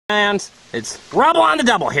And it's Rubble on the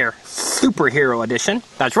double here, superhero edition.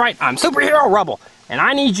 That's right, I'm superhero Rubble, and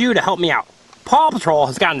I need you to help me out. PAW Patrol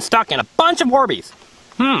has gotten stuck in a bunch of Orbeez.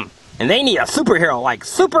 And they need a superhero like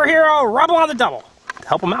superhero Rubble on the double to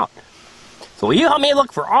help them out. So will you help me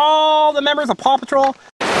look for all the members of PAW Patrol?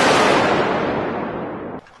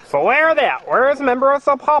 So where are they at? Where's the members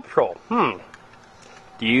of PAW Patrol?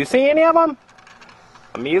 Do you see any of them?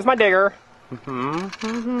 Let me use my digger.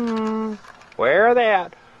 Where are they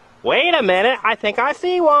at? Wait a minute, I think I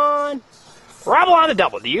see one. Rubble on the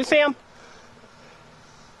double, do you see him?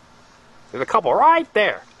 There's a couple right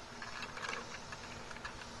there.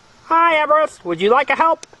 Hi, Everest, would you like a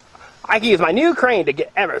help? I can use my new crane to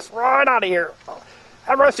get Everest right out of here.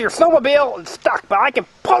 Everest, your snowmobile is stuck, but I can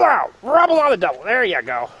pull her out. Rubble on the double, there you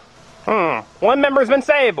go. One member's been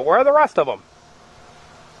saved, but where are the rest of them?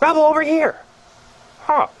 Rubble over here.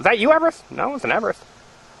 Huh, is that you, Everest? No, it's an Everest.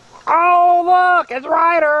 Oh, look, it's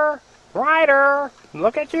Ryder. Ryder,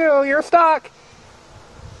 look at you, you're stuck.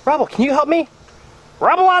 Rubble, can you help me?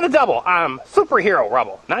 Rubble on the double. I'm superhero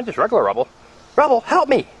Rubble, not just regular Rubble. Rubble, help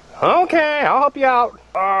me. Okay, I'll help you out.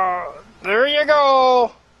 There you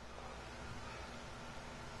go.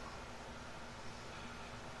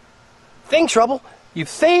 Thanks, Rubble. You've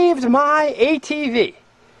saved my ATV.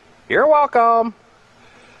 You're welcome.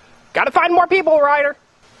 Gotta find more people, Ryder.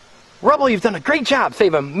 Rubble, you've done a great job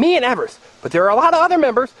saving me and Everest, but there are a lot of other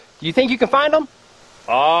members. Do you think you can find them?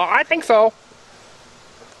 I think so.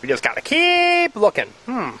 We just gotta keep looking.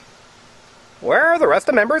 Where are the rest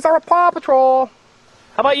of the members of our PAW Patrol?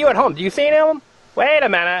 How about you at home? Do you see any of them? Wait a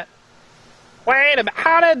minute. Wait a minute.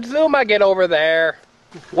 How did Zuma get over there?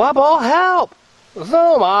 Rubble, help!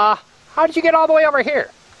 Zuma, how did you get all the way over here?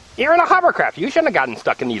 You're in a hovercraft. You shouldn't have gotten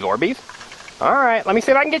stuck in these Orbeez. Alright, let me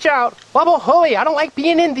see if I can get you out. Rubble, hurry, I don't like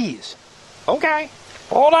being in these. Okay.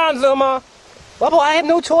 Hold on, Zuma. Rubble, I have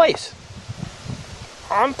no choice.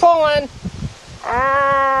 I'm pulling.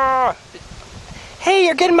 Hey,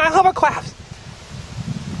 you're getting my hovercraft.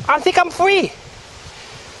 I think I'm free.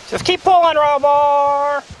 Just keep pulling,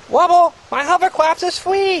 Rubble. Rubble, my hovercraft is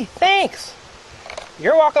free. Thanks.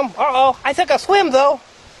 You're welcome. Uh-oh, I took a swim, though.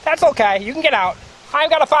 That's okay, you can get out. I've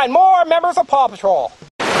got to find more members of PAW Patrol.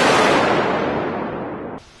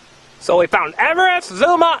 So we found Everest,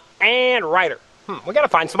 Zuma, and Ryder. We gotta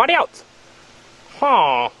find somebody else.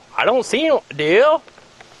 I don't see no. Do you?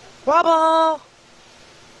 Rubble!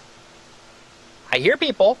 I hear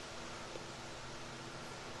people.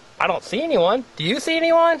 I don't see anyone. Do you see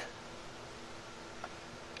anyone?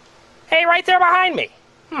 Hey, right there behind me.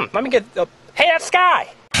 Let me get. Hey, that's Skye.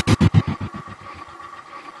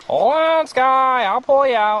 Hold on, Skye. I'll pull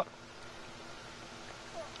you out.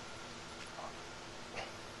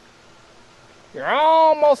 You're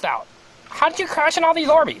almost out. How did you crash in all these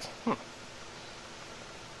Orbeez?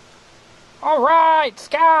 Alright,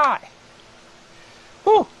 Skye.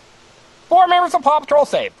 Whew. 4 members of PAW Patrol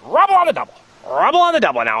saved. Rubble on the double. Rubble on the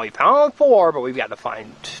double. Now we found 4, but we've got to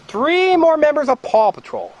find 3 more members of PAW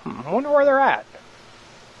Patrol. I wonder where they're at.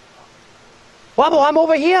 Rubble, I'm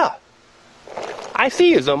over here. I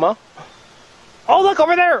see you, Zuma. Oh, look,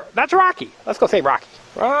 over there. That's Rocky. Let's go save Rocky.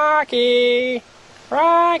 Rocky.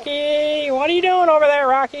 Rocky, what are you doing over there,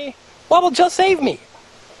 Rocky? Rubble, just save me.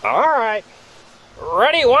 All right.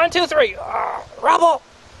 Ready, 1, 2, 3. Rubble.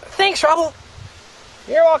 Thanks, Rubble.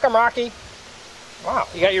 You're welcome, Rocky. Wow,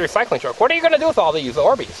 you got your recycling truck. What are you going to do with all these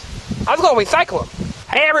Orbeez? I was going to recycle them.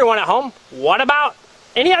 Hey, everyone at home. What about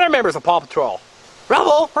any other members of PAW Patrol?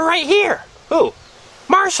 Rubble, we're right here. Who?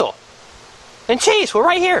 Marshall. And Chase, we're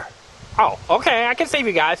right here. Oh, okay, I can save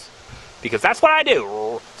you guys. Because that's what I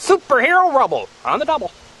do. Superhero Rubble on the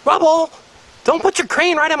double. Rubble, don't put your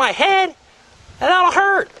crane right on my head. And that'll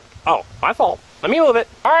hurt. Oh, my fault. Let me move it.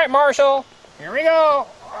 All right, Marshall. Here we go.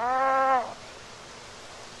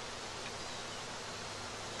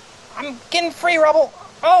 I'm getting free, Rubble.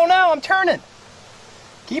 Oh, no, I'm turning.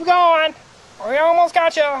 Keep going. We almost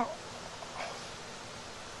got you.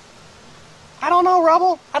 I don't know,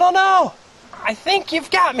 Rubble. I don't know. I think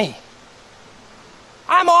you've got me.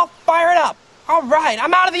 I'm all fired up. All right,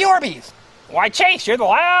 I'm out of the Orbeez. Why, Chase, you're the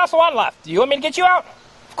last one left. Do you want me to get you out?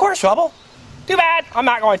 Of course, Rubble. Too bad. I'm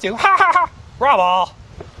not going to. Ha ha ha. Rubble.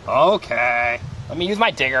 Okay. Let me use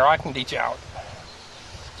my digger. I can get you out.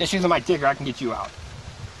 Just using my digger, I can get you out.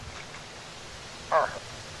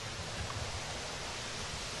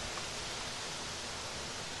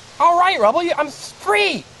 All right, Rubble. I'm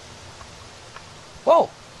free. Whoa.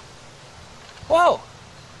 Whoa.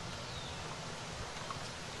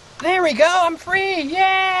 There we go, I'm free,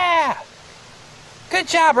 yeah! Good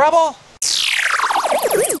job, Rubble!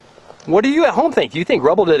 What do you at home think? Do you think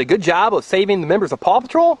Rubble did a good job of saving the members of PAW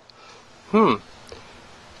Patrol?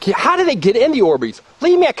 How did they get in the Orbeez?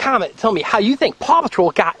 Leave me a comment. Tell me how you think PAW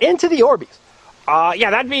Patrol got into the Orbeez. Yeah,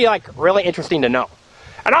 that'd be like really interesting to know.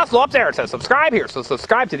 And also up there it says subscribe here. So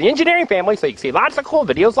subscribe to the engineering family so you can see lots of cool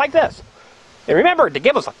videos like this. And remember to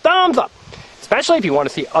give us a thumbs up, especially if you want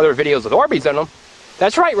to see other videos with Orbeez in them.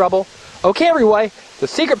 That's right, Rubble. Okay, everyone, the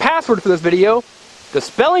secret password for this video, the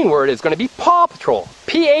spelling word is going to be PAW Patrol.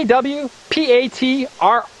 P-A-W-P-A-T-R-O-L.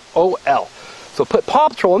 So put PAW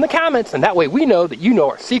Patrol in the comments, and that way we know that you know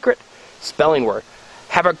our secret spelling word.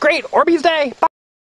 Have a great Orbeez day. Bye.